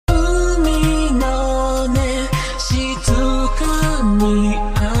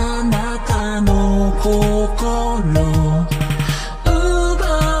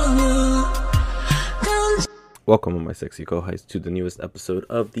Welcome, my sexy co-host, to the newest episode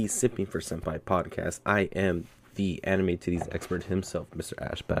of the Sipping for Senpai podcast. I am the anime titties expert himself, Mr.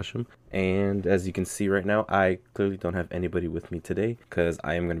 Ash Basham. And as you can see right now, I clearly don't have anybody with me today because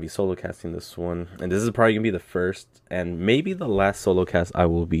I am going to be solo casting this one. And this is probably going to be the first and maybe the last solo cast I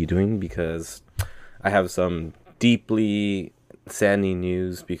will be doing because I have some deeply saddening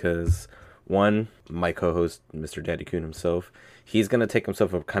news because one, my co-host, Mr. Daddy Coon himself, he's going to take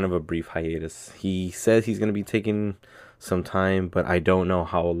himself a kind of a brief hiatus. He says he's going to be taking some time, but I don't know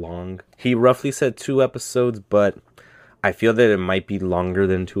how long. He roughly said 2 episodes, but I feel that it might be longer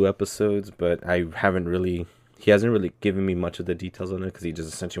than 2 episodes, but he hasn't really given me much of the details on it because he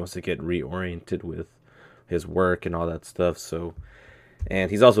just essentially wants to get reoriented with his work and all that stuff.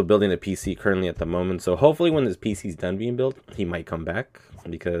 And he's also building a PC currently at the moment, so hopefully when this PC is done being built, he might come back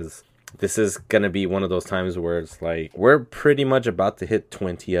because this is going to be one of those times where it's like, we're pretty much about to hit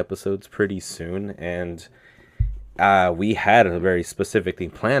 20 episodes pretty soon. And we had a very specific thing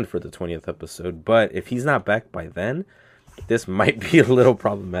planned for the 20th episode. But if he's not back by then, this might be a little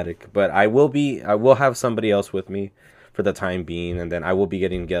problematic. But I will have somebody else with me for the time being. And then I will be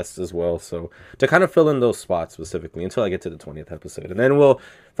getting guests as well. So to kind of fill in those spots specifically until I get to the 20th episode. And then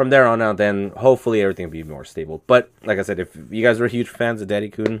from there on out, then hopefully everything will be more stable. But like I said, if you guys are huge fans of Daddy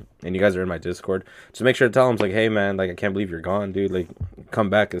Coon and you guys are in my Discord, just make sure to tell him, like, hey man, like I can't believe you're gone, dude. Like, come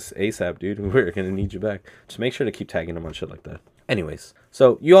back as ASAP, dude. We're gonna need you back. Just make sure to keep tagging him on shit like that. Anyways,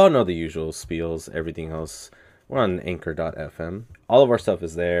 so you all know the usual spiels, everything else. We're on anchor.fm. All of our stuff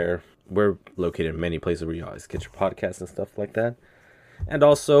is there. We're located in many places where you always get your podcasts and stuff like that. And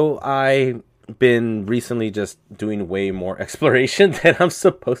also, I've been recently just doing way more exploration than I'm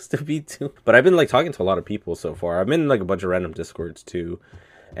supposed to be doing. But I've been like talking to a lot of people so far. I'm in like a bunch of random Discords too.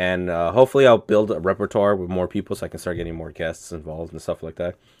 And hopefully I'll build a repertoire with more people so I can start getting more guests involved and stuff like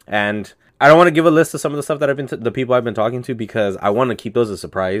that. And I don't want to give a list of some of the stuff that the people I've been talking to because I want to keep those a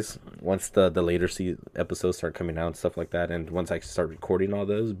surprise once the later episodes start coming out and stuff like that. And once I start recording all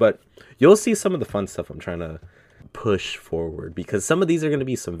those. But you'll see some of the fun stuff I'm trying to push forward because some of these are going to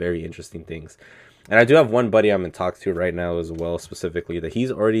be some very interesting things. And I do have one buddy I'm in talks to right now as well, specifically, that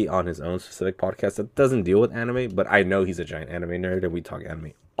he's already on his own specific podcast that doesn't deal with anime, but I know he's a giant anime nerd and we talk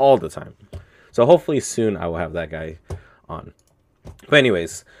anime all the time. So hopefully soon I will have that guy on. But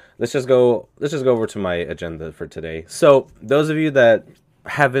anyways, let's just go over to my agenda for today. So those of you that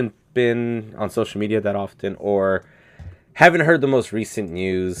haven't been on social media that often or haven't heard the most recent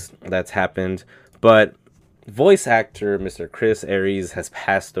news that's happened, but voice actor Mr. Chris Aries has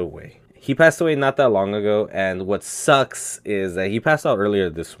passed away. He passed away not that long ago, and what sucks is that he passed out earlier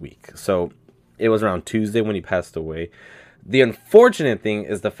this week. So it was around Tuesday when he passed away. The unfortunate thing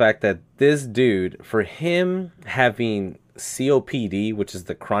is the fact that this dude, for him having COPD, which is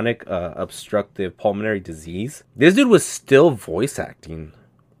the chronic obstructive pulmonary disease, this dude was still voice acting.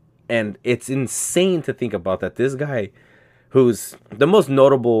 And it's insane to think about that. This guy, who's the most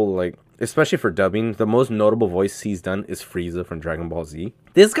notable, like, especially for dubbing, the most notable voice he's done is Frieza from Dragon Ball Z.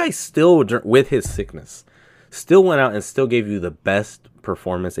 This guy still, with his sickness, still went out and still gave you the best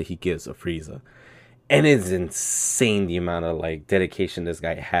performance that he gives of Frieza. And it's insane the amount of like dedication this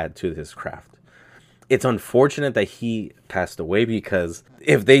guy had to his craft. It's unfortunate that he passed away because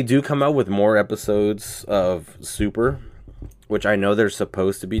if they do come out with more episodes of Super, which I know they're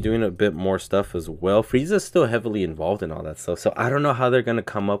supposed to be doing a bit more stuff as well, Frieza's still heavily involved in all that stuff. So I don't know how they're going to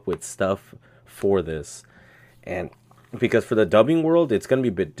come up with stuff for this. And because for the dubbing world, it's going to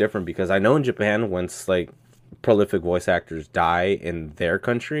be a bit different because I know in Japan, once like prolific voice actors die in their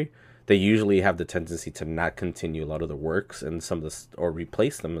country, they usually have the tendency to not continue a lot of the works and or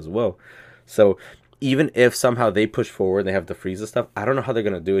replace them as well. So even if somehow they push forward, they have the Frieza stuff, I don't know how they're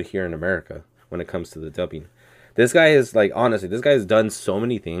going to do it here in America when it comes to the dubbing. This guy is like, honestly, this guy has done so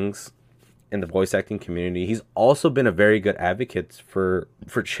many things in the voice acting community. He's also been a very good advocate for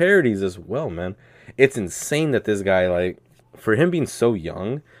charities as well, man. It's insane that this guy, like, for him being so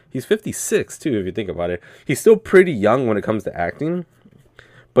young, he's 56 too, if you think about it. He's still pretty young when it comes to acting.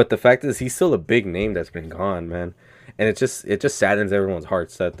 But the fact is, he's still a big name that's been gone, man. And it just saddens everyone's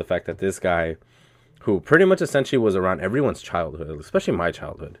hearts that the fact that this guy, who pretty much essentially was around everyone's childhood, especially my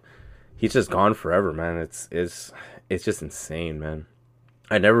childhood, he's just gone forever, man. It's just insane, man.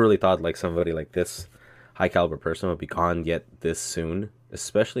 I never really thought like somebody like this high caliber person would be gone yet this soon,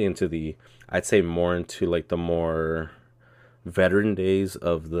 especially into I'd say more into like the more veteran days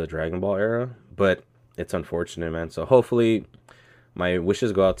of the Dragon Ball era. But it's unfortunate, man. So hopefully my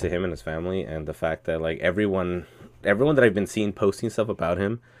wishes go out to him and his family, and the fact that like everyone that I've been seeing posting stuff about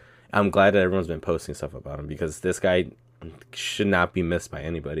him, I'm glad that everyone's been posting stuff about him because this guy should not be missed by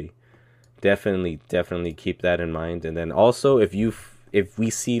anybody. definitely keep that in mind. And then also, if we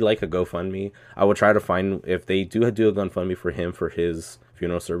see like a GoFundMe, I will try to find, if they do a GoFundMe for him for his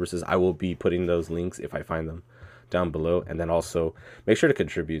funeral services, I will be putting those links if I find them down below. And then also make sure to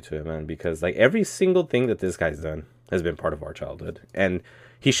contribute to it, man, because like every single thing that this guy's done has been part of our childhood, and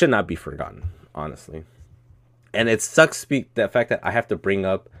he should not be forgotten, honestly. And it sucks the fact that I have to bring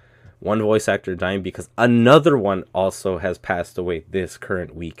up one voice actor dying because another one also has passed away this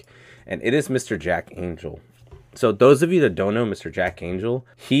current week, and it is Mr. Jack Angel. So those of you that don't know Mr. Jack Angel,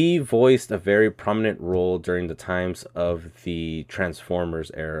 he voiced a very prominent role during the times of the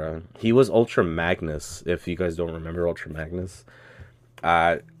Transformers era. He was Ultra Magnus, if you guys don't remember Ultra Magnus.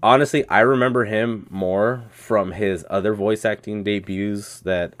 Honestly, I remember him more from his other voice acting debuts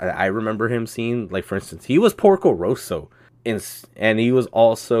that I remember him seeing. Like, for instance, he was Porco Rosso, and he was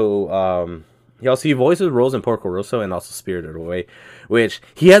also he voices roles in Porco Rosso and also Spirited Away, which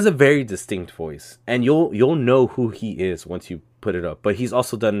he has a very distinct voice, and you'll know who he is once you put it up. But he's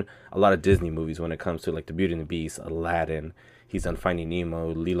also done a lot of Disney movies when it comes to like The Beauty and the Beast, Aladdin. He's done Finding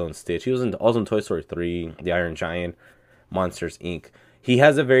Nemo, Lilo and Stitch. He was also in Toy Story 3, The Iron Giant, Monsters Inc. He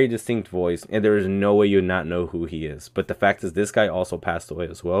has a very distinct voice, and there is no way you not know who he is. But the fact is, this guy also passed away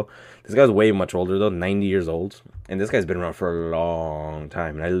as well. This guy's way much older, though, 90 years old. And this guy's been around for a long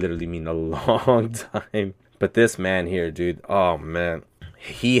time, and I literally mean a long time. But this man here, dude, oh, man.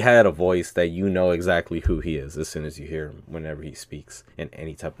 He had a voice that you know exactly who he is as soon as you hear him whenever he speaks in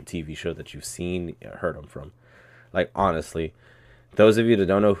any type of TV show that you've seen, heard him from. Like, honestly. Those of you that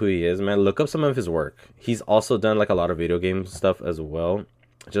don't know who he is, man, look up some of his work. He's also done like a lot of video game stuff as well.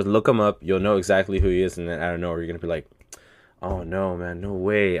 Just look him up. You'll know exactly who he is. And then I don't know, you're going to be like, oh no, man, no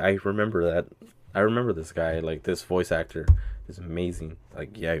way. I remember that. I remember this guy. Like, this voice actor is amazing.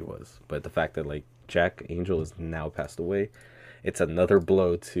 Like, yeah, he was. But the fact that like Jack Angel is now passed away, it's another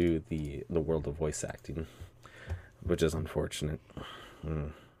blow to the world of voice acting, which is unfortunate.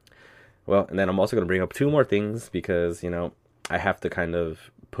 Well, and then I'm also going to bring up two more things because, you know, I have to kind of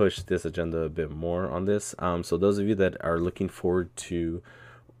push this agenda a bit more on this. So those of you that are looking forward to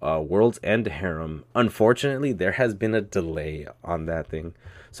World's End Harem, unfortunately, there has been a delay on that thing.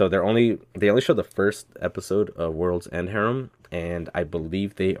 So they only show the first episode of World's End Harem, and I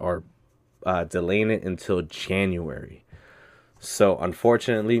believe they are delaying it until January. So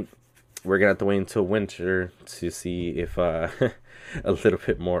unfortunately, we're gonna have to wait until winter to see if a little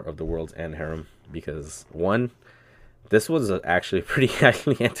bit more of the World's End Harem, because one, this was actually a pretty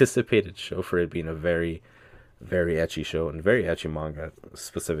highly anticipated show for it being a very, very ecchi show and very ecchi manga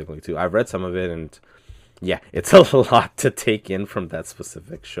specifically too. I've read some of it, and yeah, it's a lot to take in from that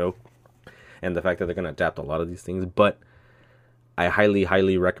specific show, and the fact that they're going to adapt a lot of these things. But I highly,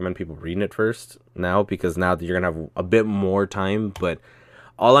 highly recommend people reading it first now, because now that you're going to have a bit more time. But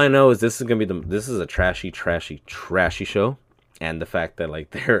all I know is this is going to be this is a trashy show. And the fact that like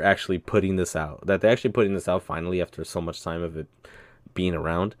they're actually putting this out finally after so much time of it being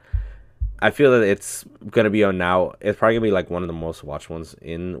around, I feel that it's gonna be on now. It's probably gonna be like one of the most watched ones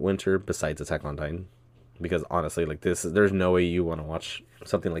in winter besides Attack on Titan, because honestly, like there's no way you want to watch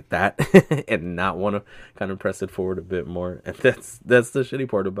something like that and not want to kind of press it forward a bit more. And that's the shitty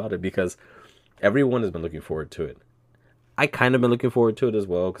part about it, because everyone has been looking forward to it. I kind of been looking forward to it as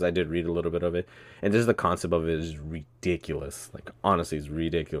well, because I did read a little bit of it, and just the concept of it is ridiculous. Like, honestly, it's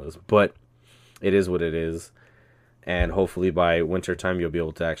ridiculous, but it is what it is, and hopefully by winter time you'll be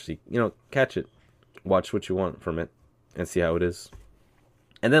able to actually, you know, catch it, watch what you want from it, and see how it is.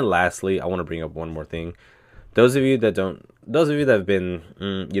 And then lastly, I want to bring up one more thing. Those of you that have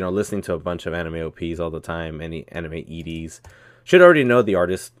been, you know, listening to a bunch of anime OPs all the time, any anime EDs, should already know the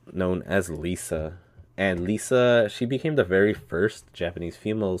artist known as Lisa. And Lisa, she became the very first Japanese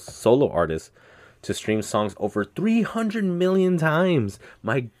female solo artist to stream songs over 300 million times.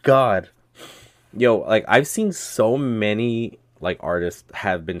 My God. Yo, like, I've seen so many, like, artists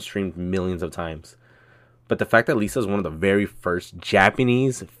have been streamed millions of times. But the fact that Lisa is one of the very first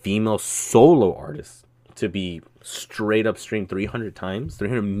Japanese female solo artists to be straight up streamed 300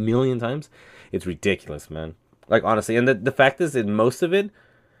 million times, it's ridiculous, man. Like, honestly. And the fact is that most of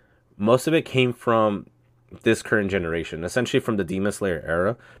it came from this current generation, essentially from the Demon Slayer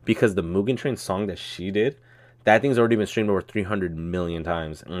era, because the Mugen Train song that she did, that thing's already been streamed over 300 million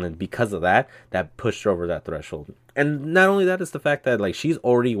times, and then because of that pushed her over that threshold. And not only that, it's the fact that like she's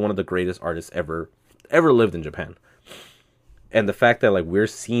already one of the greatest artists ever lived in Japan. And the fact that like we're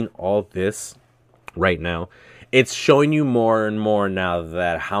seeing all this right now, it's showing you more and more now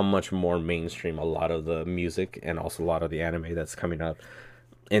that how much more mainstream a lot of the music and also a lot of the anime that's coming out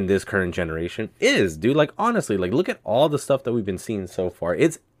in this current generation is, dude. Like, honestly, like, look at all the stuff that we've been seeing so far.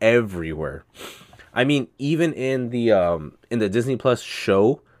 It's everywhere. I mean, even in the Disney Plus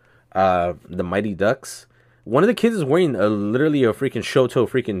show, the Mighty Ducks, one of the kids is wearing literally a freaking Shoto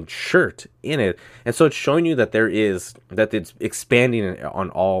freaking shirt in it, and so it's showing you that it's expanding on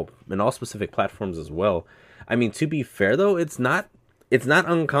all specific platforms as well. I mean, to be fair though, it's not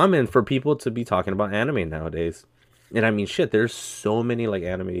uncommon for people to be talking about anime nowadays. And I mean, shit, there's so many like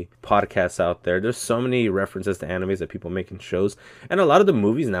anime podcasts out there. There's so many references to animes that people make in shows. And a lot of the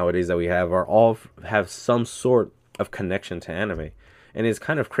movies nowadays that we have have some sort of connection to anime. And it's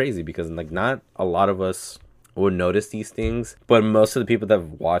kind of crazy because like not a lot of us will notice these things, but most of the people that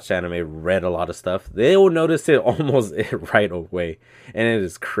have watched anime, read a lot of stuff, they will notice it almost right away. And it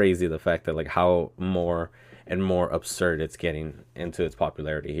is crazy the fact that like how more and more absurd it's getting into its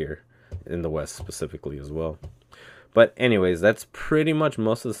popularity here in the West specifically as well. But anyways, that's pretty much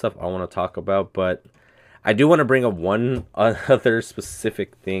most of the stuff I want to talk about. But I do want to bring up one other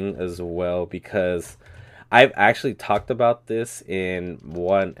specific thing as well, because I've actually talked about this I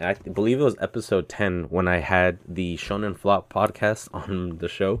believe it was episode 10 when I had the Shonen Flop podcast on the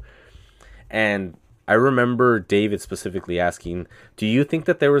show. And I remember David specifically asking, do you think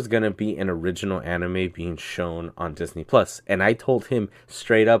that there was going to be an original anime being shown on Disney Plus? And I told him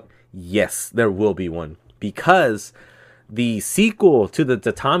straight up, yes, there will be one. Because the sequel to the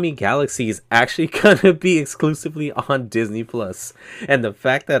Tatami Galaxy is actually going to be exclusively on Disney Plus. And the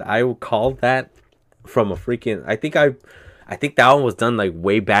fact that I called that from a freaking... I think that one was done like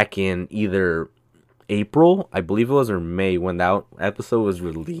way back in either April, I believe it was, or May when that episode was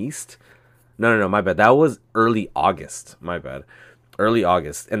released. No, my bad. That was early August. My bad. Early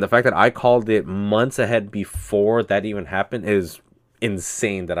August. And the fact that I called it months ahead before that even happened is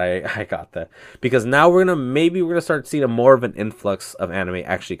insane that I got that, because now we're gonna start seeing more of an influx of anime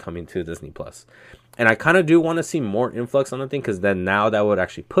actually coming to Disney Plus. And I kind of do want to see more influx on the thing, because then now that would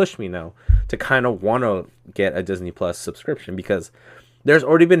actually push me now to kind of want to get a Disney Plus subscription, because there's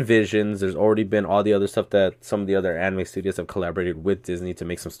already been Visions, there's already been all the other stuff that some of the other anime studios have collaborated with Disney to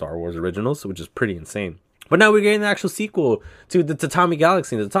make some Star Wars originals, which is pretty insane. But now we're getting the actual sequel to the Tatami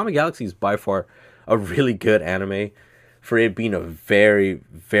Galaxy. And the Tatami Galaxy is by far a really good anime, for it being a very,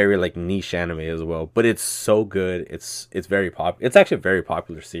 very like niche anime as well. But it's so good. It's very it's actually a very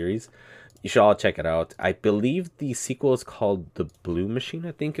popular series. You should all check it out. I believe the sequel is called The Blue Machine,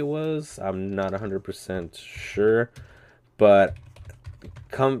 I think it was. I'm not 100% sure. But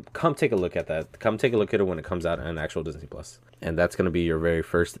come take a look at that. Come take a look at it when it comes out on actual Disney Plus. And that's going to be your very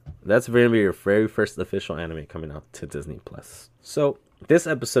first official anime coming out to Disney Plus. So this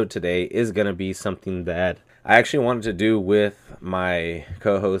episode today is going to be something that I actually wanted to do with my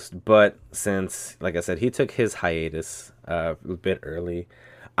co-host, but since, like I said, he took his hiatus a bit early,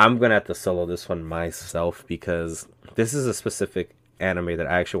 I'm going to have to solo this one myself, because this is a specific anime that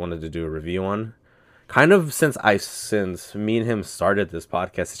I actually wanted to do a review on. Kind of since me and him started this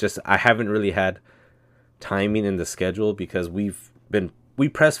podcast, it's just I haven't really had timing in the schedule, because we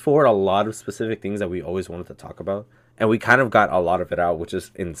pressed forward a lot of specific things that we always wanted to talk about. And we kind of got a lot of it out, which is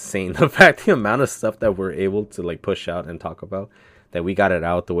insane. The amount of stuff that we're able to like push out and talk about, that we got it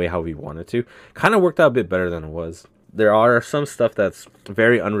out the way how we wanted to, kind of worked out a bit better than it was. There are some stuff that's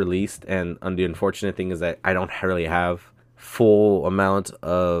very unreleased, and the unfortunate thing is that I don't really have full amount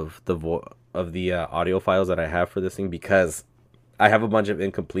of the audio files that I have for this thing, because I have a bunch of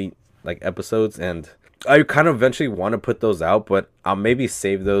incomplete like episodes, and I kind of eventually want to put those out, but I'll maybe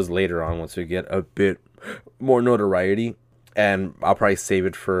save those later on once we get a bit more notoriety, and I'll probably save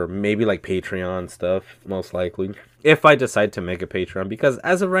it for maybe like Patreon stuff, most likely, if I decide to make a Patreon, because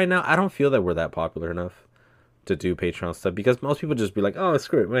as of right now I don't feel that we're that popular enough to do Patreon stuff, because most people just be like, oh,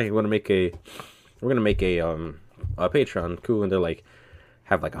 screw it, wait, we're gonna make a Patreon, cool, and they're like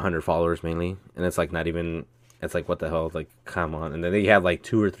have like 100 followers mainly, and it's like not even, it's like, what the hell, like, come on. And then they have like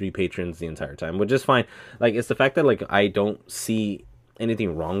 2 or 3 patrons the entire time, which is fine. Like, it's the fact that like I don't see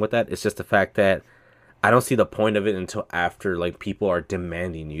anything wrong with that. It's just the fact that I don't see the point of it until after like people are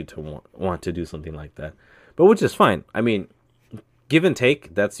demanding you to want to do something like that. But which is fine. I mean, give and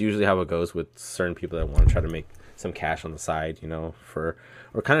take. That's usually how it goes with certain people that want to try to make some cash on the side, you know, or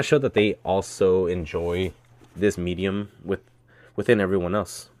kind of show that they also enjoy this medium within everyone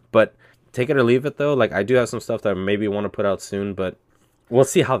else. But take it or leave it though. Like, I do have some stuff that I maybe want to put out soon, but we'll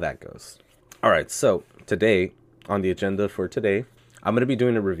see how that goes. All right, so today, on the agenda for today, I'm going to be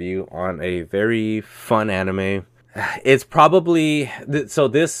doing a review on a very fun anime. It's probably... So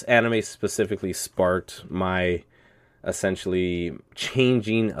this anime specifically sparked my essentially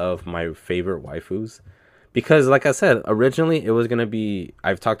changing of my favorite waifus. Because, like I said, originally it was going to be...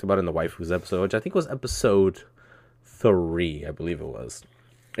 I've talked about it in the waifus episode, which I think was episode 3, I believe it was.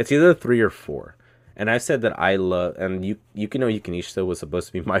 It's either 3 or 4. And I said that I love... And Yukino Yukinishita was supposed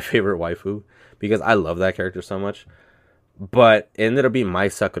to be my favorite waifu, because I love that character so much. But it ended up being Mai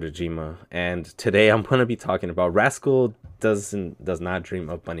Sakurajima. And today I'm going to be talking about Rascal does not dream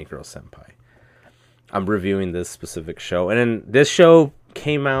of Bunny Girl Senpai. I'm reviewing this specific show. And then this show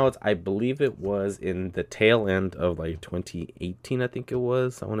came out, I believe it was in the tail end of like 2018, I think it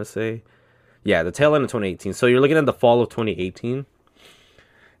was, I want to say. Yeah, the tail end of 2018. So you're looking at the fall of 2018.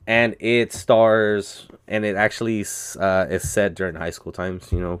 And it stars, and it actually is set during high school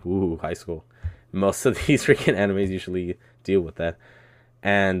times, you know, ooh, high school. Most of these freaking animes usually deal with that.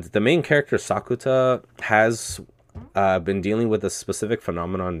 And the main character, Sakuta, has been dealing with a specific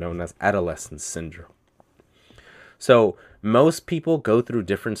phenomenon known as adolescence syndrome. So most people go through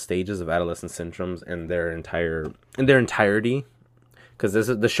different stages of adolescent syndromes in their entirety, because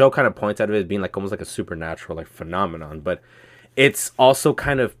the show kind of points out of it being like almost like a supernatural like phenomenon, but it's also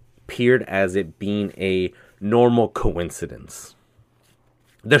kind of appeared as it being a normal coincidence.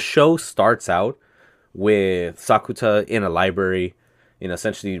 The show starts out with Sakuta in a library, you know,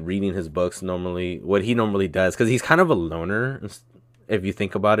 essentially reading his books normally, what he normally does, because he's kind of a loner, if you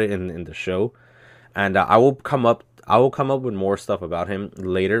think about it in the show. And I will come up with more stuff about him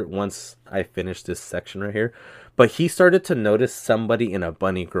later once I finish this section right here. But he started to notice somebody in a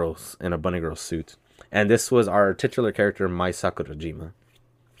bunny girl suit, and this was our titular character, Mai Sakurajima.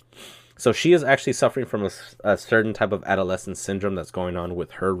 So she is actually suffering from a certain type of adolescent syndrome that's going on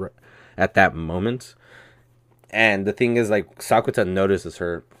with her at that moment. And the thing is, like, Sakuta notices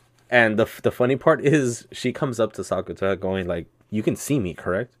her, and the funny part is she comes up to Sakuta going like, "You can see me,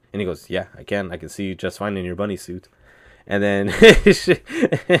 correct?" And he goes, "Yeah, I can see you just fine in your bunny suit." And then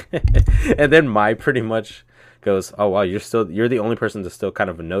and then Mai pretty much goes, "Oh wow, you're the only person to still kind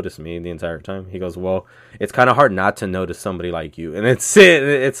of notice me the entire time." He goes, "Well, it's kind of hard not to notice somebody like you." And it's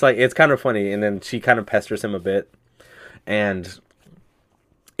like, it's kind of funny. And then she kind of pesters him a bit, and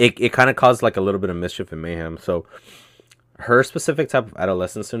it kind of caused like a little bit of mischief and mayhem. So her specific type of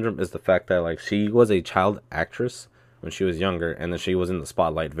adolescent syndrome is the fact that like she was a child actress when she was younger, and then she was in the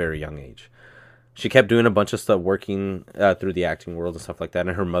spotlight very young age. She kept doing a bunch of stuff, working through the acting world and stuff like that,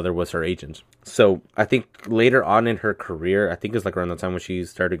 and her mother was her agent. So I think later on in her career, I think it's like around the time when she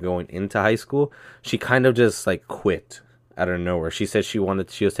started going into high school, she kind of just like quit out of nowhere. She said she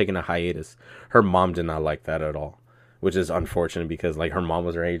was taking a hiatus. Her mom did not like that at all, which is unfortunate because like her mom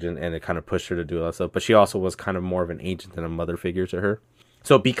was her agent, and it kind of pushed her to do all that stuff. But she also was kind of more of an agent than a mother figure to her.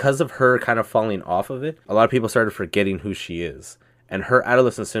 So because of her kind of falling off of it, a lot of people started forgetting who she is. And her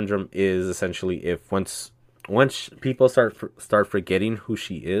adolescent syndrome is essentially if once people start forgetting who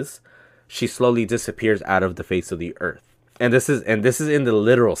she is, she slowly disappears out of the face of the earth. And this is in the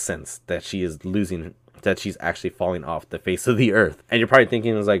literal sense that she is that she's actually falling off the face of the earth. And you're probably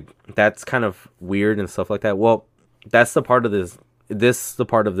thinking, it's like, that's kind of weird and stuff like that. Well, that's the part of this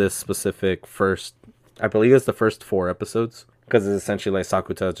specific first, I believe it's the first 4 episodes. Because it's essentially like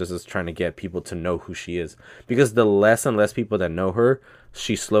Sakuta just is trying to get people to know who she is. Because the less and less people that know her,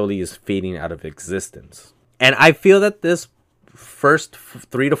 she slowly is fading out of existence. And I feel that this first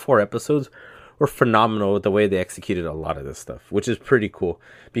 3 to 4 episodes were phenomenal with the way they executed a lot of this stuff, which is pretty cool.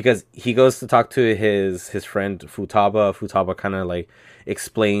 Because he goes to talk to his friend Futaba. Futaba kind of like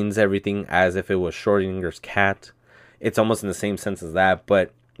explains everything as if it was Schrodinger's cat. It's almost in the same sense as that,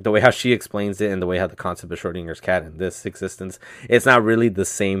 but the way how she explains it and the way how the concept of Schrodinger's cat in this existence, it's not really the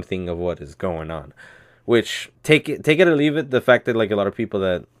same thing of what is going on. Which, take it or leave it, the fact that like a lot of people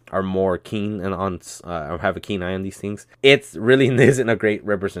that are more keen and on have a keen eye on these things, it really isn't a great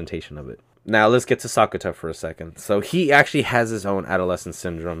representation of it. Now let's get to Sakuta for a second. So he actually has his own adolescent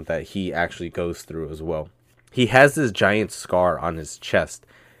syndrome that he actually goes through as well. He has this giant scar on his chest.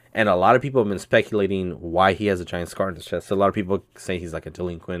 And a lot of people have been speculating why he has a giant scar on his chest. So a lot of people say he's like a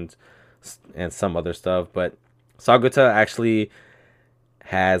delinquent and some other stuff. But Sakuta actually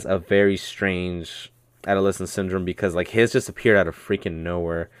has a very strange adolescent syndrome because like his just appeared out of freaking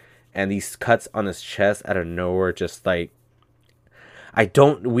nowhere. And these cuts on his chest out of nowhere just like...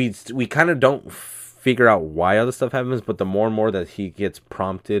 We kind of don't figure out why all this stuff happens. But the more and more that he gets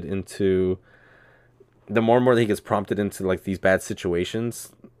prompted into... like these bad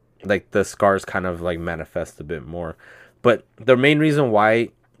situations, like the scars kind of like manifest a bit more. But the main reason why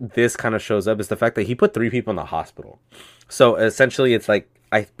this kind of shows up is the fact that he put 3 people in the hospital. So essentially it's like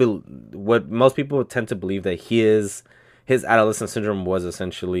what most people tend to believe that his adolescent syndrome was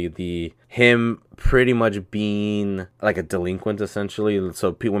essentially him pretty much being like a delinquent, essentially.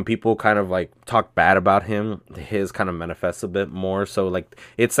 So when people kind of like talk bad about him, his kind of manifests a bit more. So like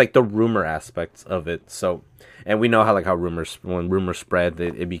it's like the rumor aspects of it. So, and we know how when rumors spread,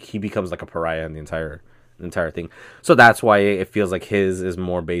 he becomes like a pariah in the entire thing. So that's why it feels like his is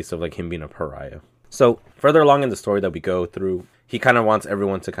more based of like him being a pariah. So further along in the story that we go through, he kind of wants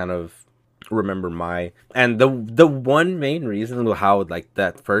everyone to kind of remember Mai, and the one main reason how like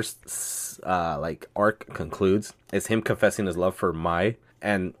that first like arc concludes is him confessing his love for Mai.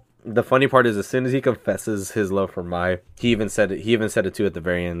 And the funny part is, as soon as he confesses his love for Mai, he even said it too at the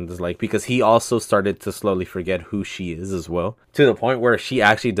very end, is like, because he also started to slowly forget who she is as well, to the point where she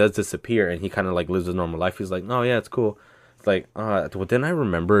actually does disappear and he kind of like lives a normal life. He's like, no, yeah, it's cool. It's like, well, didn't I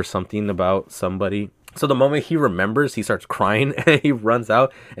remember something about somebody? So the moment he remembers, he starts crying and he runs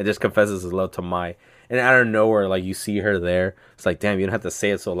out and just confesses his love to Mai. And out of nowhere, like, you see her there. It's like, damn, you don't have to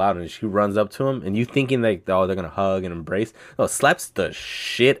say it so loud. And she runs up to him, and you thinking like, oh, they're gonna hug and embrace. No, slaps the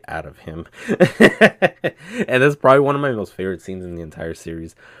shit out of him. And that's probably one of my most favorite scenes in the entire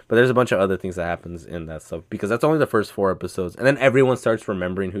series. But there's a bunch of other things that happens in that stuff, because that's only the first 4 episodes. And then everyone starts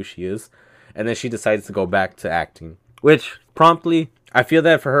remembering who she is. And then she decides to go back to acting, which promptly, I feel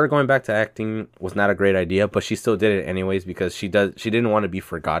that for her, going back to acting was not a great idea, but she still did it anyways, because she didn't want to be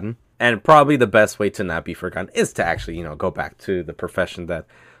forgotten. And probably the best way to not be forgotten is to actually, go back to the profession that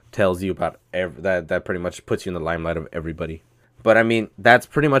tells you about that pretty much puts you in the limelight of everybody. But I mean, that's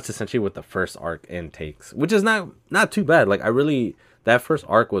pretty much essentially what the first arc intakes, which is not too bad. Like, that first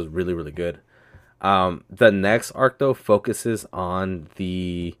arc was really, really good. The next arc though focuses on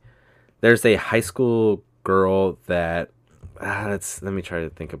there's a high school girl that let me try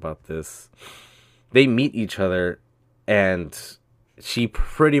to think about this. They meet each other, and she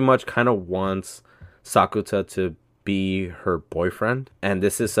pretty much kind of wants Sakuta to be her boyfriend. And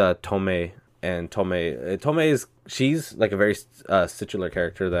this is Tome. And she's like a very titular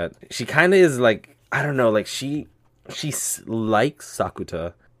character, that she kind of is like, I don't know, like she likes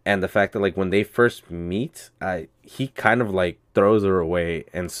Sakuta. And the fact that like when they first meet, he kind of like throws her away.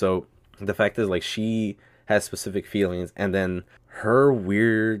 And so the fact is, like, she has specific feelings, and then her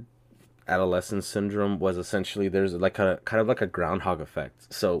weird adolescent syndrome was essentially, there's like a kind of like a groundhog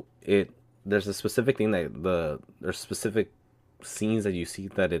effect. So there's a specific thing that there's specific scenes that you see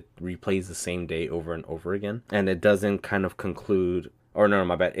that it replays the same day over and over again, and it doesn't kind of conclude. Or no,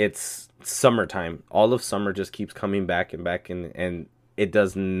 my bad, it's summertime. All of summer just keeps coming back and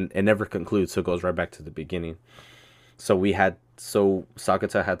it never concludes, so it goes right back to the beginning. So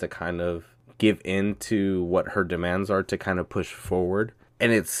Sakuta had to kind of give in to what her demands are to kind of push forward.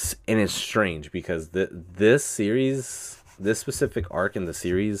 And it's strange, because this specific arc in the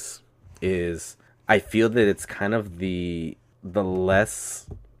series is, I feel that it's kind of the less,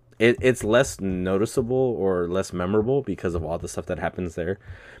 it's less noticeable or less memorable because of all the stuff that happens there.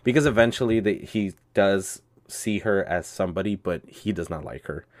 Because eventually he does see her as somebody, but he does not like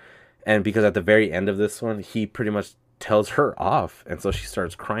her. And because at the very end of this one, he pretty much tells her off, and so she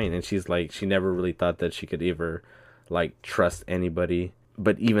starts crying, and she's like, she never really thought that she could ever like trust anybody,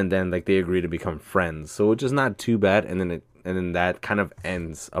 but even then, like, they agree to become friends, so which is not too bad. And then that kind of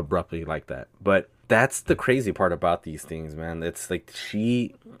ends abruptly like that. But that's the crazy part about these things, man. It's like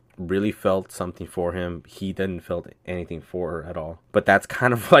she really felt something for him, he didn't felt anything for her at all. But that's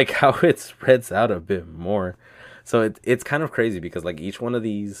kind of like how it spreads out a bit more. So it's kind of crazy, because like each one of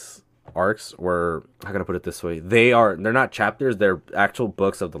these arcs were, how can I put it this way, they're not chapters, they're actual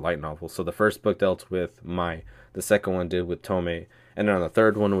books of the light novel. So the first book dealt with Mai, the second one did with Tome, and then on the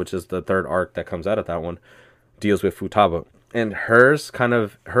third one, which is the third arc that comes out of that one, deals with Futaba. And her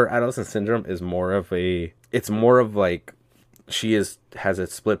adolescent syndrome is more of like, she has a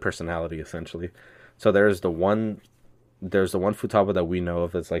split personality essentially. So there's the one Futaba that we know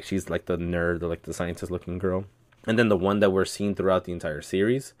of, it's like she's like the nerd, like the scientist looking girl. And then the one that we're seeing throughout the entire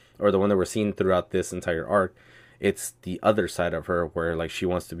series, or the one that we're seeing throughout this entire arc, it's the other side of her, where like she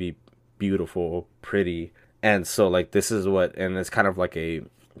wants to be beautiful, pretty. And so like this is and it's kind of like a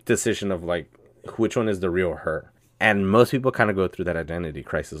decision of like, which one is the real her. And most people kind of go through that identity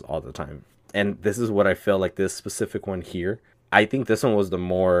crisis all the time. And this is what I feel like this specific one here. I think this one was the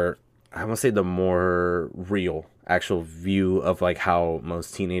more real actual view of like how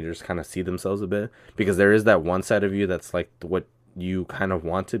most teenagers kind of see themselves a bit, because there is that one side of you that's like what you kind of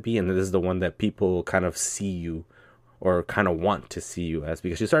want to be, and this is the one that people kind of see you or kind of want to see you as,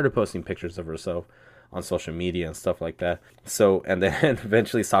 because she started posting pictures of herself on social media and stuff like that. So, and then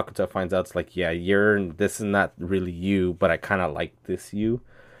eventually Sakuta finds out, it's like, yeah, this is not really you, but I kind of like this you,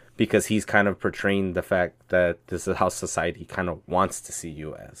 because he's kind of portraying the fact that this is how society kind of wants to see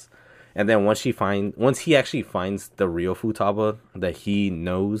you as. And then once he actually finds the real Futaba that he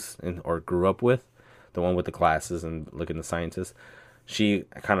knows or grew up with, the one with the glasses and looking the scientist, she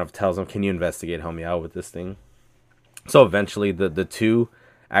kind of tells him, "Can you investigate, help me out with this thing?" So eventually the two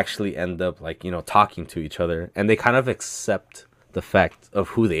actually end up like, talking to each other, and they kind of accept the fact of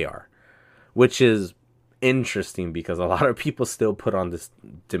who they are, which is interesting because a lot of people still put on this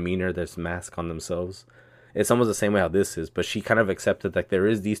demeanor, this mask on themselves. It's almost the same way how this is, but she kind of accepted that there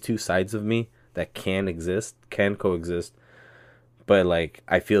is these two sides of me that can coexist. But like,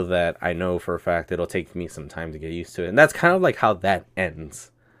 I feel that I know for a fact it'll take me some time to get used to it. And that's kind of like how that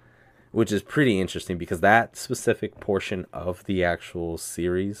ends, which is pretty interesting because that specific portion of the actual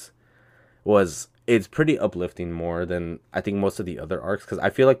series it's pretty uplifting more than I think most of the other arcs. Because I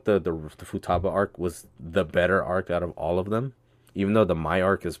feel like the Futaba arc was the better arc out of all of them. Even though the Mai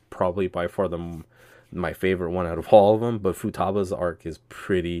arc is probably by far my favorite one out of all of them, but Futaba's arc is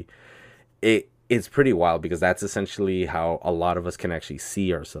it's pretty wild because that's essentially how a lot of us can actually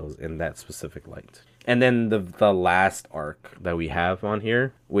see ourselves in that specific light. And then the last arc that we have on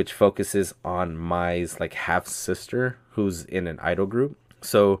here, which focuses on Mai's like half sister who's in an idol group.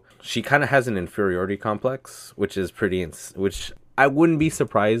 So she kind of has an inferiority complex, which is which I wouldn't be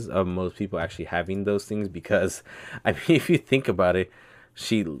surprised of most people actually having those things, because I mean, if you think about it,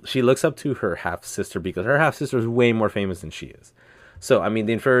 she looks up to her half sister because her half sister is way more famous than she is. So I mean,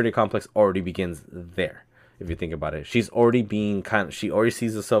 the inferiority complex already begins there. If you think about it, she already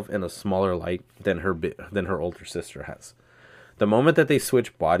sees herself in a smaller light than her older sister has. The moment that they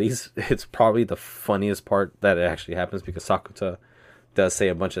switch bodies, it's probably the funniest part that it actually happens, because Sakuta does say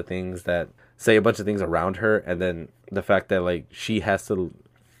a bunch of things around her, and then the fact that like she has to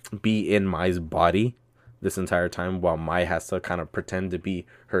be in Mai's body this entire time, while Mai has to kind of pretend to be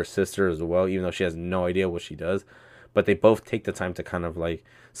her sister as well, even though she has no idea what she does. But they both take the time to kind of like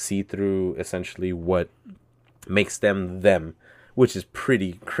see through essentially what makes them, which is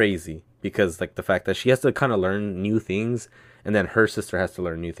pretty crazy, because like the fact that she has to kind of learn new things, and then her sister has to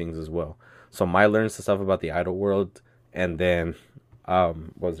learn new things as well. So Mai learns the stuff about the idol world, and then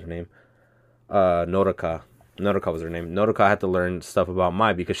what was her name? Norika was her name. Norika had to learn stuff about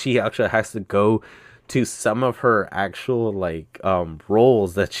Mai, because she actually has to go to some of her actual like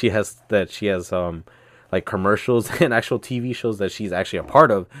roles that she has like commercials and actual TV shows that she's actually a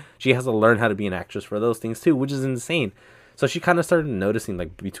part of. She has to learn how to be an actress for those things too, which is insane. So she kind of started noticing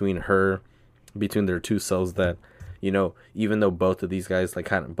like between their two selves that, even though both of these guys, like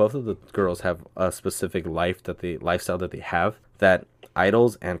both of the girls have a specific lifestyle that they have, that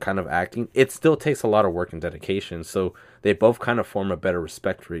idols and kind of acting, it still takes a lot of work and dedication. So they both kind of form a better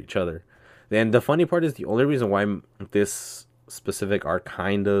respect for each other. And the funny part is, the only reason why this specific arc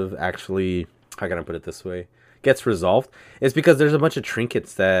kind of actually, how can I put it this way, gets resolved, is because there's a bunch of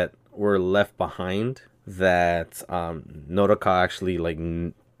trinkets that were left behind that Norika actually like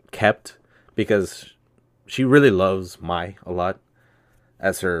kept, because she really loves Mai a lot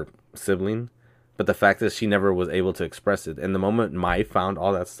as her sibling, but the fact is she never was able to express it. And the moment Mai found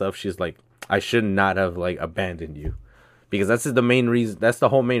all that stuff, she's like, I should not have like abandoned you, because that's the main reason. That's the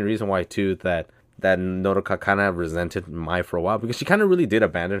whole main reason why too that Norika kind of resented Mai for a while, because she kind of really did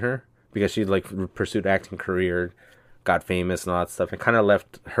abandon her, because she like pursued acting career, got famous and all that stuff, and kind of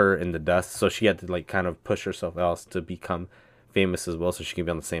left her in the dust. So she had to like kind of push herself else to become famous as well, so she can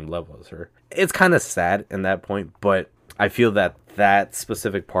be on the same level as her. It's kind of sad in that point, but I feel that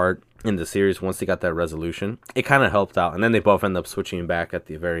specific part in the series, once they got that resolution, it kind of helped out. And then they both end up switching back at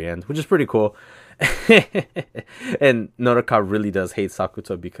the very end, which is pretty cool. And Norika really does hate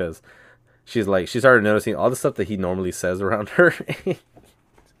Sakuta, because she started noticing all the stuff that he normally says around her.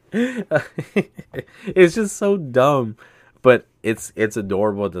 It's just so dumb, but it's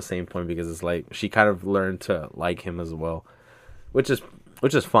adorable at the same point, because it's like she kind of learned to like him as well, which is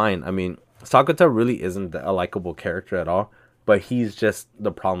fine. I mean, Sakuta really isn't a likable character at all, but he's just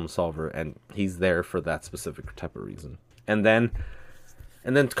the problem solver, and he's there for that specific type of reason. And then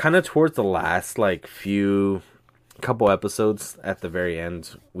kind of towards the last like couple episodes at the very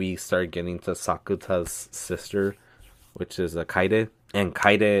end, we start getting to Sakuta's sister, which is Kaide. And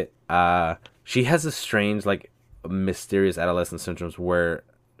Kaide, she has a strange, like, mysterious adolescent syndromes where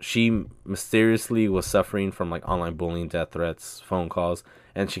she mysteriously was suffering from, like, online bullying, death threats, phone calls,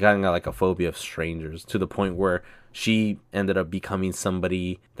 and she kind of got, like, a phobia of strangers, to the point where she ended up becoming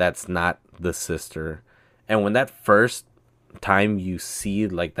somebody that's not the sister. And when that first time you see,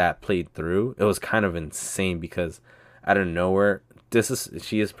 like, that played through, it was kind of insane, because out of nowhere,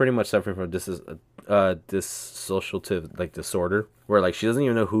 she is pretty much suffering from dissociative like disorder where like she doesn't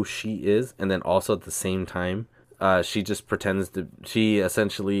even know who she is, and then also at the same time she just pretends to, she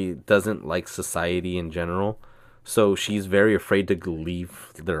essentially doesn't like society in general, so she's very afraid to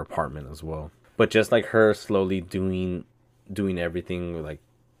leave their apartment as well. But just like her slowly doing everything, like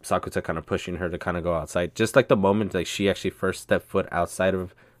Sakuta kind of pushing her to kind of go outside, just like the moment like she actually first stepped foot outside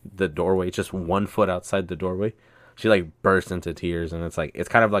of the doorway, just 1 foot outside the doorway, she like bursts into tears. And it's like, it's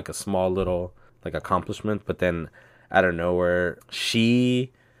kind of like a small little like accomplishment, but then out of nowhere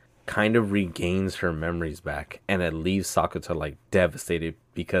she kind of regains her memories back, and it leaves Sakuta like devastated,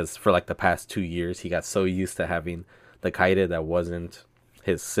 because for like the past 2 years he got so used to having the Kaede that wasn't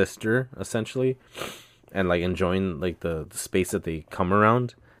his sister essentially, and like enjoying like the space that they come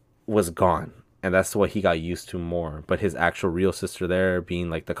around, was gone. And that's what he got used to more. But his actual real sister there, being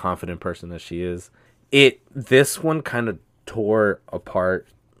like the confident person that she is, this one kind of tore apart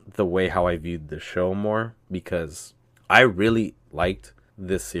the way how I viewed the show more, because I really liked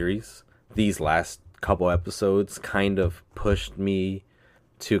this series. These last couple episodes kind of pushed me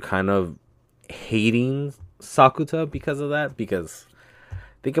to kind of hating Sakuta because of that. Because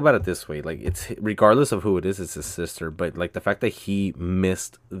think about it this way, like, it's regardless of who it is, it's his sister, but like the fact that he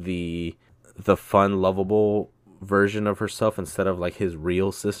missed the fun, lovable version of herself instead of like his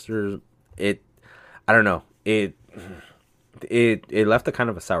real sister, I don't know, it left a kind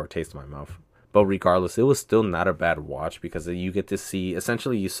of a sour taste in my mouth. But regardless, it was still not a bad watch, because you get to see,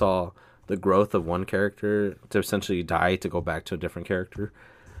 essentially you saw the growth of one character to essentially die to go back to a different character.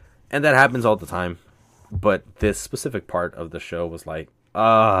 And that happens all the time. But this specific part of the show was like,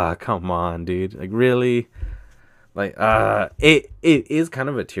 come on, dude. Like, really? Like, it is kind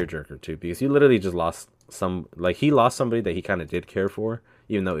of a tearjerker too, because you literally just lost he lost somebody that he kind of did care for,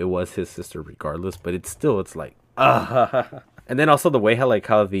 even though it was his sister regardless. But it's like, And then also the way how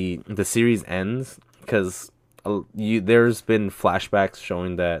the series ends, because there's been flashbacks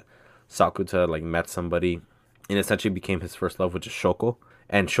showing that Sakuta like met somebody and essentially became his first love, which is Shoko.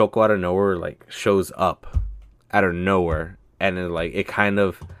 And Shoko out of nowhere like shows up out of nowhere, and it kind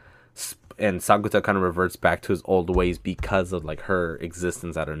of, and Sakuta kind of reverts back to his old ways because of like her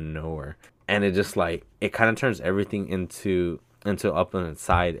existence out of nowhere. And it just like, it kind of turns everything into up on its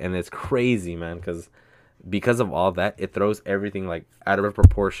side. And it's crazy, man, because of all that, it throws everything like out of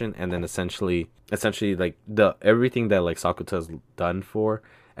proportion. And then essentially like everything that like Sakuta's done for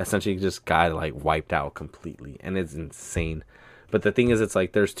essentially just got like wiped out completely. And it's insane. But the thing is, it's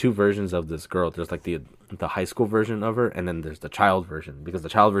like there's two versions of this girl. There's like the high school version of her, and then there's the child version, because the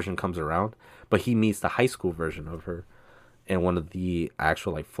child version comes around, but he meets the high school version of her in one of the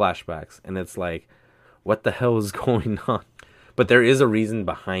actual like flashbacks. And it's like, what the hell is going on? But there is a reason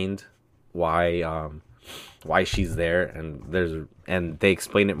behind why she's there, and they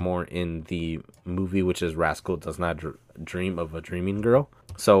explain it more in the movie, which is Rascal Does Not Dream of a Dreaming Girl.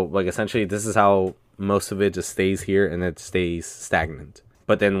 So like essentially this is how most of it just stays here, and it stays stagnant.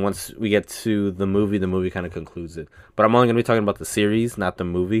 But then once we get to the movie kind of concludes it. But I'm only going to be talking about the series, not the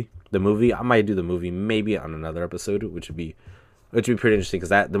movie. The movie, I might do the movie maybe on another episode, which would be pretty interesting,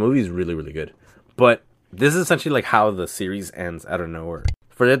 because the movie is really, really good. But this is essentially like how the series ends out of nowhere.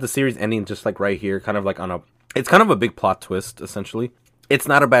 For the series ending just like right here, kind of like it's kind of a big plot twist, essentially. It's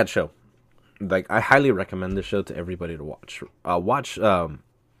not a bad show. Like, I highly recommend this show to everybody to watch. Watch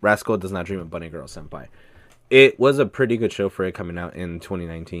Rascal Does Not Dream of Bunny Girl Senpai. It was a pretty good show for it coming out in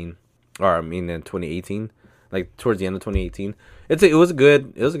 2019, or I mean in 2018, like towards the end of 2018. It was a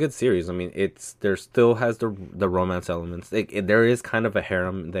good series. I mean, there still has the romance elements. There is kind of a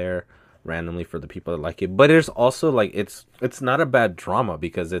harem there randomly for the people that like it, but there's also like it's not a bad drama,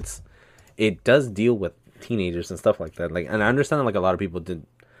 because it does deal with teenagers and stuff like that. Like, and I understand that like a lot of people didn't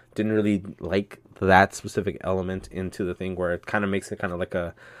really like that specific element into the thing, where it kind of makes it kind of like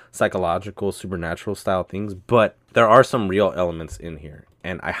a psychological, supernatural style things. But there are some real elements in here,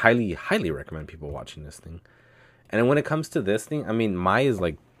 and I highly, highly recommend people watching this thing. And then when it comes to this thing, I mean, Mai is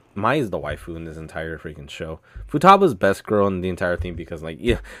the waifu in this entire freaking show. Futaba's best girl in the entire thing, because like,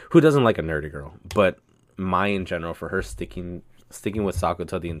 yeah, who doesn't like a nerdy girl? But Mai in general, for her sticking with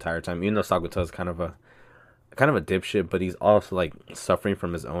Sakuta the entire time, even though Sakuta is kind of a dipshit, but he's also like suffering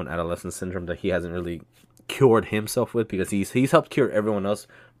from his own adolescent syndrome that he hasn't really cured himself with, because he's helped cure everyone else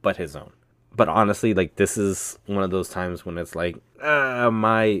but his own. But honestly, like, this is one of those times when it's like,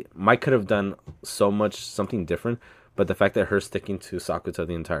 Mai could have done something different, but the fact that her sticking to Sakuta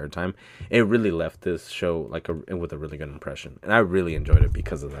the entire time, it really left this show like with a really good impression, and I really enjoyed it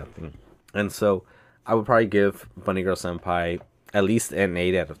because of that thing. And so I would probably give Bunny Girl Senpai at least an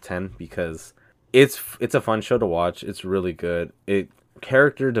 8 out of 10, because it's a fun show to watch. It's really good. It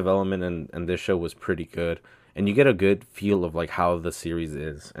character development in this show was pretty good, and you get a good feel of like how the series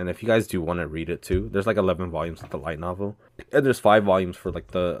is. And if you guys do want to read it too, there's like 11 volumes of the light novel, and there's 5 volumes for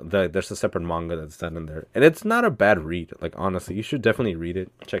like the there's a separate manga that's done in there, and it's not a bad read. Like honestly, you should definitely read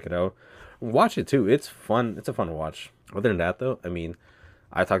it, check it out, watch it too. It's fun. It's a fun watch. Other than that though, I mean,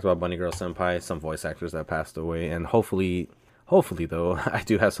 I talked about Bunny Girl Senpai, some voice actors that passed away, and hopefully though, I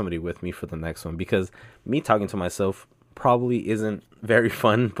do have somebody with me for the next one, because me talking to myself probably isn't very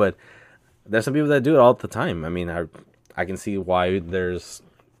fun, but there's some people that do it all the time. I mean, I can see why there's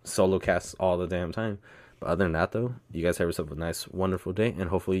solo casts all the damn time. But other than that though, you guys have yourself a nice, wonderful day, and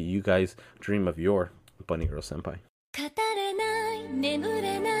hopefully you guys dream of your Bunny Girl Senpai. 語れない眠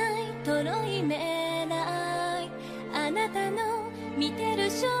れないとろいめないあなたの見てる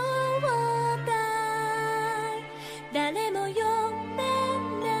正体誰